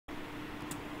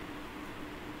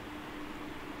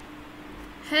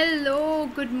Hello,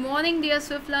 good morning dear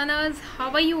Swift learners. How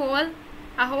are you all?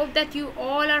 I hope that you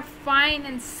all are fine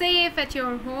and safe at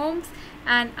your homes,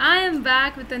 and I am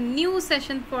back with a new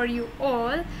session for you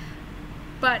all.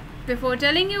 But before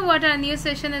telling you what our new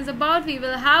session is about, we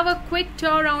will have a quick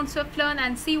tour around Swiflearn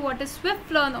and see what is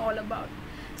Swiflearn all about.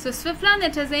 So Swiflearn,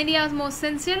 it is India's most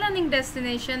sincere learning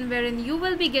destination wherein you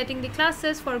will be getting the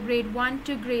classes for grade 1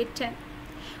 to grade 10.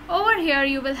 Over here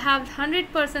you will have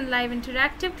 100% live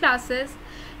interactive classes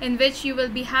in which you will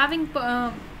be having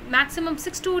maximum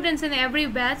 6 students in every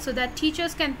batch so that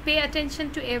teachers can pay attention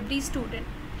to every student.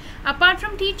 Apart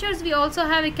from teachers, we also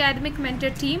have academic mentor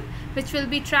team which will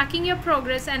be tracking your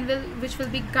progress and which will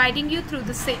be guiding you through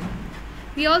the same.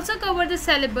 We also cover the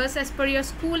syllabus as per your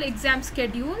school exam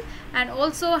schedule and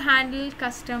also handle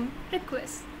custom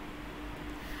requests.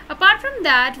 Apart from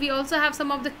that, we also have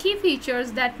some of the key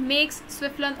features that makes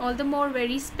Swiflearn all the more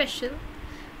very special.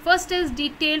 First is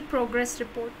detailed progress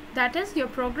report. That is, your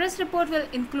progress report will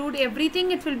include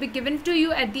everything. It will be given to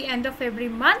you at the end of every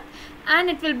month, and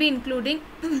it will be including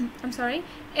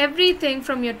everything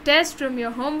from your test, from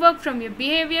your homework, from your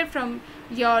behavior, from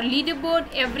your leaderboard,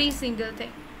 every single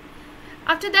thing.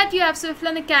 After that, you have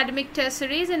Swiflearn academic test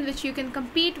series in which you can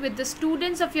compete with the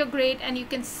students of your grade and you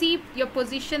can see your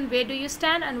position, where do you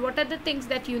stand and what are the things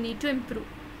that you need to improve.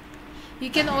 You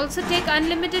can also take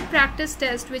unlimited practice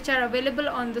tests which are available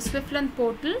on the Swiflearn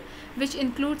portal, which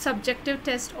includes subjective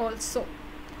tests also.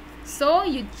 So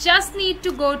you just need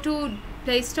to go to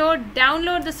Play Store,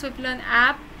 download the Swiflearn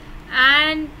app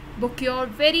and book your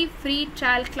very free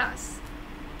trial class.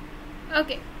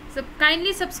 Okay. So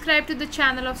kindly subscribe to the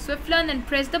channel of Swiflearn and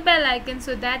press the bell icon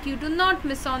so that you do not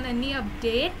miss on any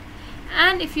update.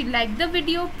 And if you like the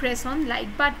video, press on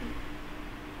like button.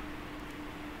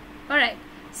 Alright,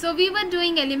 so we were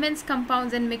doing elements,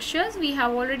 compounds and mixtures. We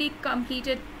have already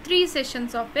completed 3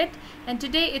 sessions of it, and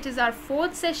today it is our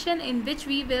 4th session in which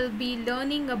we will be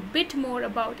learning a bit more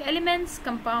about elements,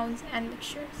 compounds and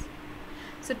mixtures.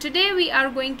 So today we are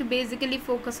going to basically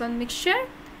focus on mixture.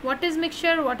 What is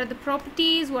mixture, what are the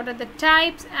properties, what are the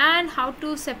types, and how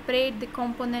to separate the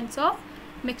components of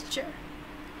mixture.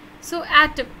 So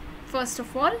atom, first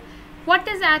of all, what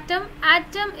is atom?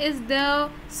 Atom is the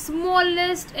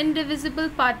smallest indivisible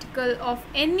particle of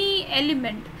any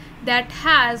element that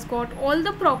has got all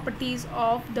the properties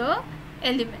of the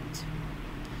element.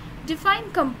 Define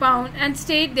compound and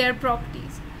state their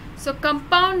properties. So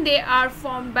compound, they are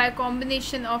formed by a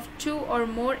combination of 2 or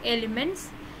more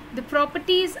elements. The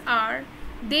properties are,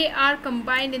 they are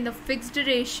combined in the fixed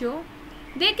ratio.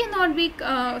 They cannot be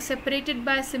separated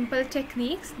by simple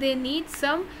techniques. They need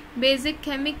some basic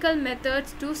chemical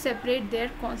methods to separate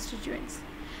their constituents.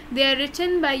 They are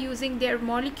written by using their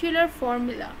molecular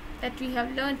formula that we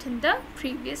have learnt in the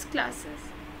previous classes.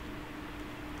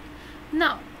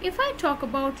 Now, if I talk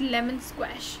about lemon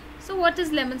squash. So what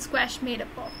is lemon squash made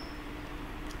up of?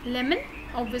 Lemon,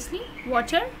 obviously,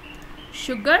 water,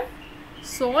 sugar,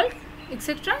 salt,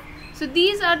 etc. So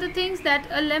these are the things that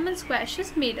a lemon squash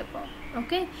is made up of.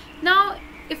 Okay, now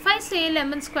if I say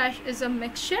lemon squash is a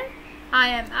mixture, I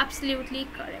am absolutely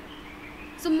correct.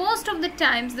 So most of the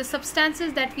times the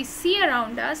substances that we see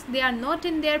around us, they are not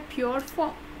in their pure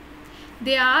form.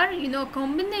 They are, a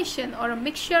combination or a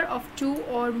mixture of 2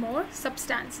 or more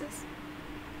substances.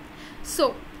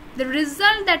 So the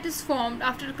result that is formed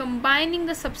after combining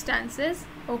the substances,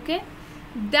 okay,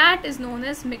 that is known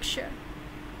as mixture.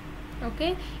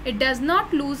 Okay, it does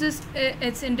not lose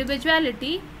its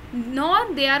individuality,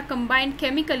 nor they are combined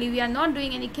chemically. We are not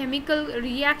doing any chemical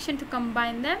reaction to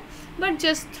combine them, but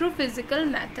just through physical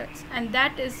methods, and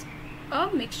that is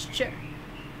a mixture.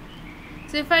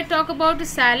 So if I talk about a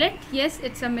salad, yes,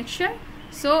 it's a mixture.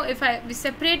 So if we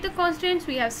separate the constituents,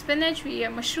 we have spinach, we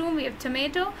have mushroom, we have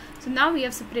tomato. So now we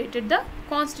have separated the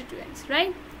constituents,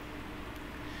 right?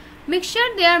 Mixture,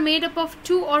 they are made up of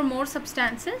 2 or more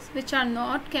substances which are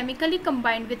not chemically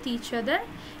combined with each other.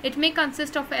 It may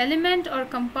consist of element or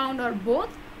compound or both,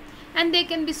 and they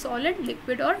can be solid,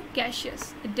 liquid or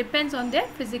gaseous. It depends on their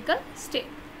physical state.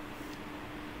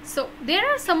 So there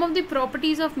are some of the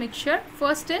properties of mixture.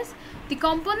 First is, the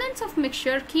components of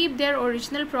mixture keep their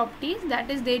original properties,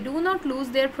 that is, they do not lose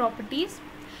their properties.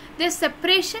 Their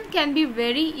separation can be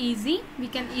very easy. We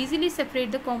can easily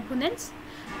separate the components.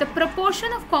 The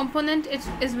proportion of component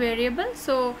is variable.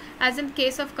 So as in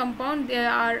case of compound,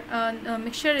 there are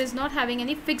mixture is not having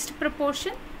any fixed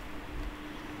proportion.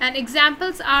 And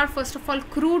examples are, first of all,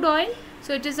 crude oil.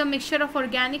 So it is a mixture of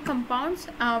organic compounds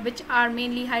which are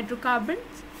mainly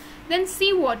hydrocarbons. Then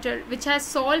seawater, which has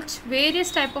salt,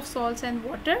 various type of salts and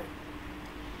water.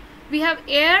 We have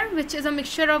air, which is a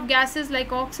mixture of gases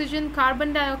like oxygen,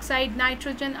 carbon dioxide,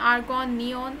 nitrogen, argon,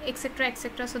 neon, etc.,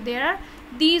 etc. So there are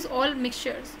these all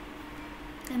mixtures.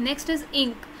 And next is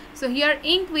ink. So here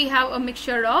ink, we have a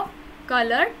mixture of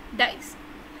colored dyes.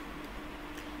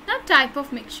 Now type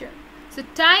of mixture. So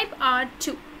type are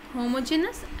two,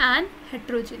 homogeneous and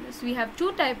heterogeneous. We have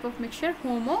two type of mixture,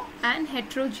 homo and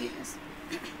heterogeneous.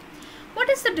 What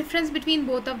is the difference between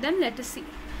both of them? Let us see.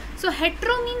 So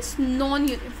hetero means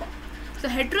non-uniform. So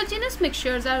heterogeneous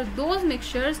mixtures are those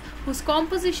mixtures whose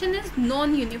composition is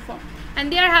non-uniform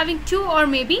and they are having two or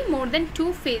maybe more than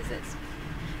two phases.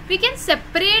 We can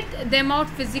separate them out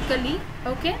physically,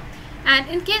 okay? And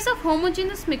in case of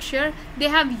homogeneous mixture, they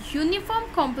have uniform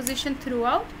composition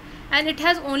throughout and it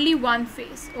has only one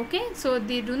phase, okay? So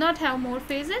they do not have more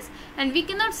phases and we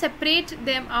cannot separate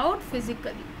them out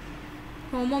physically.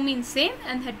 Homo means same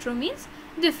and hetero means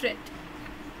different.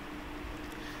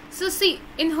 So see,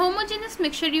 in homogeneous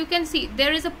mixture you can see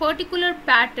there is a particular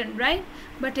pattern, right?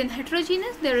 But in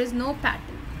heterogeneous there is no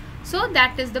pattern. So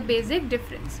that is the basic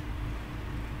difference.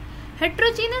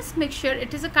 Heterogeneous mixture,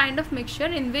 it is a kind of mixture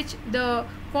in which the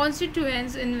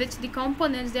constituents, in which the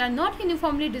components, they are not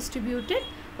uniformly distributed,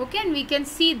 okay, and we can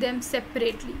see them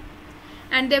separately.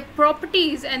 And their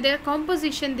properties and their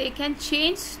composition, they can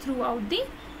change throughout the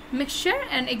mixture.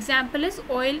 An example is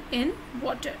oil in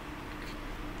water.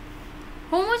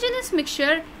 Homogeneous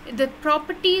mixture, the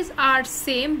properties are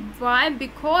same. Why?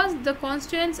 Because the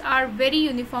constituents are very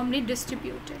uniformly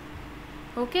distributed.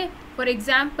 Okay, for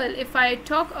example, if I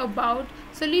talk about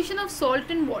solution of salt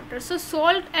in water, so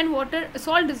salt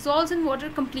dissolves in water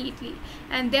completely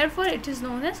and therefore it is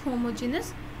known as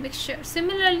homogeneous mixture.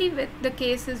 Similarly with the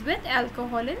cases with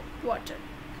alcohol in water.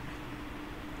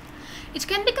 It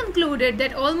can be concluded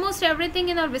that almost everything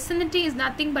in our vicinity is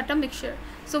nothing but a mixture.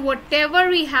 So whatever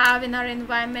we have in our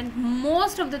environment,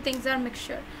 most of the things are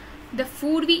mixture. The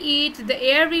food we eat, the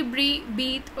air we breathe,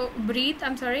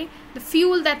 the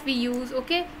fuel that we use,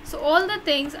 okay? So all the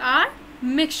things are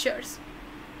mixtures.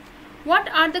 What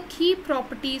are the key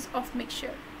properties of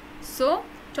mixture? So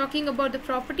talking about the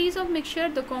properties of mixture,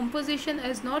 the composition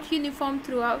is not uniform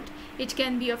throughout. It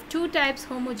can be of two types,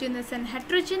 homogeneous and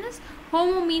heterogeneous.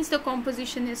 Homo means the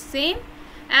composition is same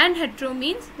and hetero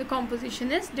means the composition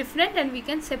is different and we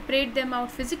can separate them out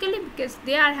physically because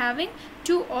they are having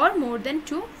two or more than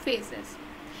two phases.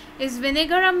 Is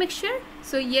vinegar a mixture?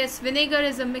 So yes, vinegar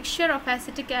is a mixture of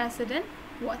acetic acid and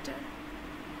water.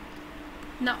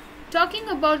 Now talking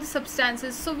about the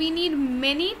substances, so we need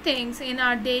many things in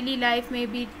our daily life,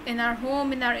 maybe in our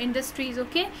home, in our industries,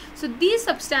 okay? So these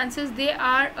substances, they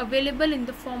are available in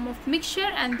the form of mixture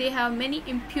and they have many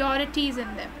impurities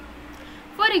in them.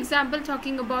 For example,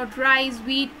 talking about rice,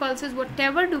 wheat, pulses,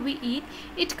 whatever do we eat,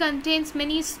 it contains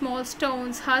many small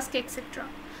stones, husk, etc.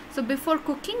 So before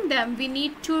cooking them, we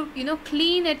need to,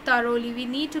 clean it thoroughly. We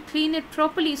need to clean it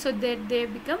properly so that they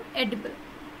become edible.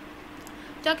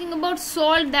 Talking about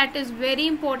salt, that is very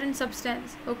important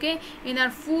substance, okay, in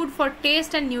our food for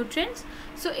taste and nutrients.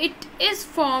 So it is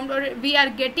formed, or we are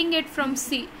getting it from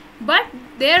sea, but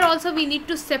there also we need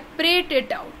to separate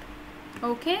it out,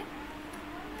 okay.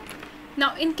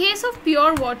 Now in case of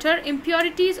pure water,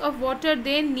 impurities of water,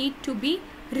 they need to be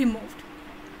removed,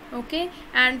 okay.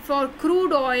 And for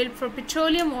crude oil, for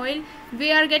petroleum oil,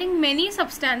 we are getting many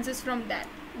substances from that,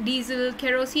 diesel,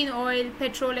 kerosene oil,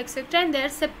 petrol, etc., and they are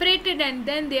separated and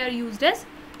then they are used as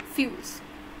fuels.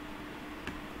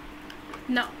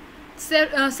 Now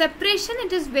separation,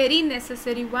 it is very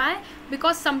necessary. Why?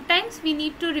 Because sometimes we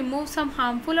need to remove some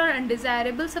harmful or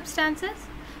undesirable substances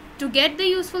to get the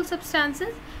useful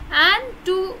substances and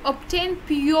to obtain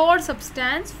pure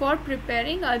substance for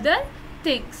preparing other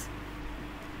things.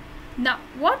 Now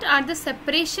what are the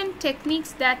separation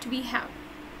techniques that we have?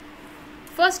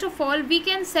 First of all, we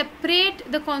can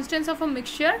separate the constituents of a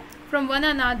mixture from one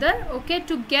another, okay,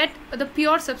 to get the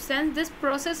pure substance. This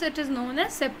process, it is known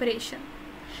as separation.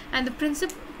 And the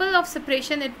principle of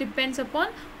separation, it depends upon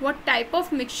what type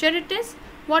of mixture it is,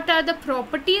 what are the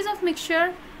properties of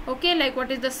mixture, okay, like what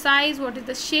is the size, what is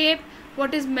the shape,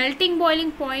 what is melting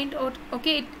boiling point, or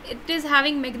okay, it is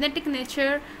having magnetic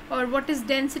nature, or what is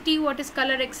density, what is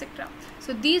color, etc.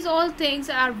 So these all things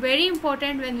are very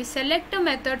important when we select a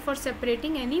method for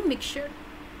separating any mixture.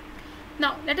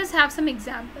 Now let us have some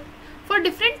example. For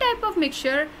different type of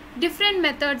mixture, different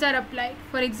methods are applied.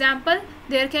 For example,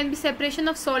 there can be separation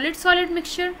of solid-solid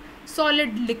mixture,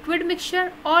 solid-liquid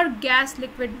mixture, or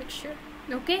gas-liquid mixture,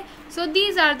 okay. So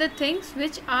these are the things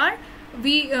which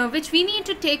we need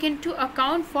to take into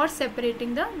account for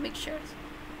separating the mixtures.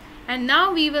 And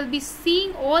now we will be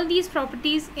seeing all these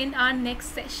properties in our next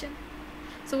session.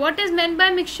 So what is meant by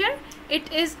mixture? It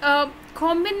is a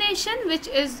combination which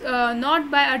is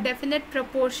not by a definite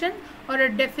proportion or a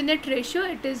definite ratio.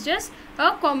 It is just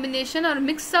a combination or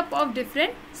mix up of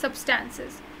different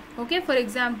substances. Okay, for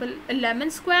example, a lemon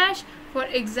squash, for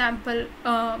example,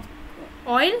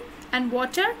 oil and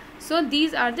water. So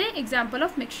these are the example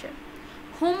of mixture.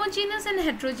 Homogeneous and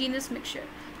heterogeneous mixture.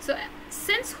 So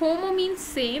since homo means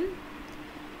same,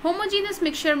 homogeneous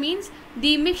mixture means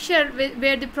the mixture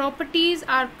where the properties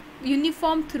are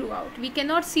uniform throughout. We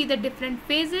cannot see the different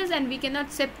phases and we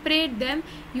cannot separate them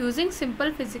using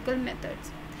simple physical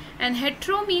methods. And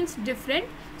hetero means different,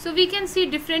 so we can see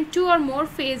different 2 or more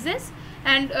phases,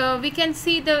 and we can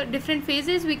see the different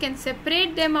phases, we can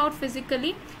separate them out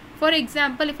physically. For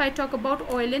example, if I talk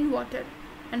about oil in water,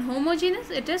 and homogeneous,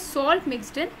 it is salt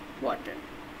mixed in water.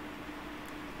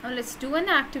 Now let's do an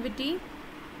activity.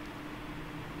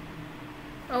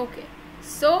 Okay,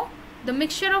 so the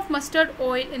mixture of mustard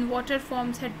oil in water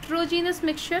forms heterogeneous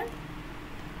mixture.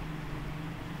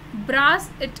 Brass,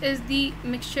 it is the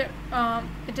mixture,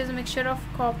 it is a mixture of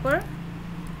copper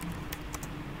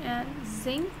and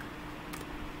zinc.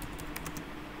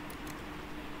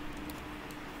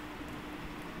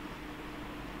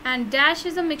 And dash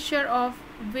is a mixture of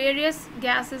various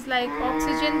gases like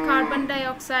oxygen, carbon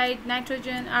dioxide,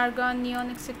 nitrogen, argon,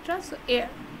 neon, etc. So air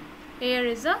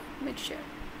is a mixture.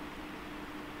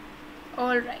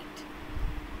 Alright,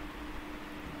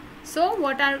 so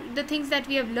what are the things that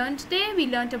we have learned today? We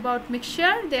learned about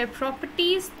mixture, their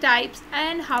properties, types,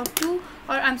 and how to,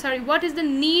 what is the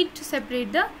need to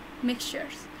separate the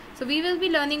mixtures. So we will be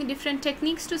learning different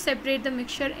techniques to separate the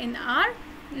mixture in our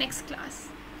next class.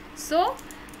 So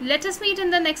let us meet in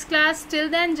the next class. Till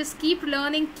then, just keep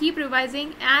learning, keep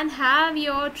revising, and have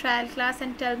your trial class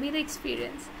and tell me the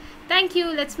experience. Thank you.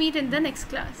 Let's meet in the next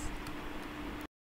class.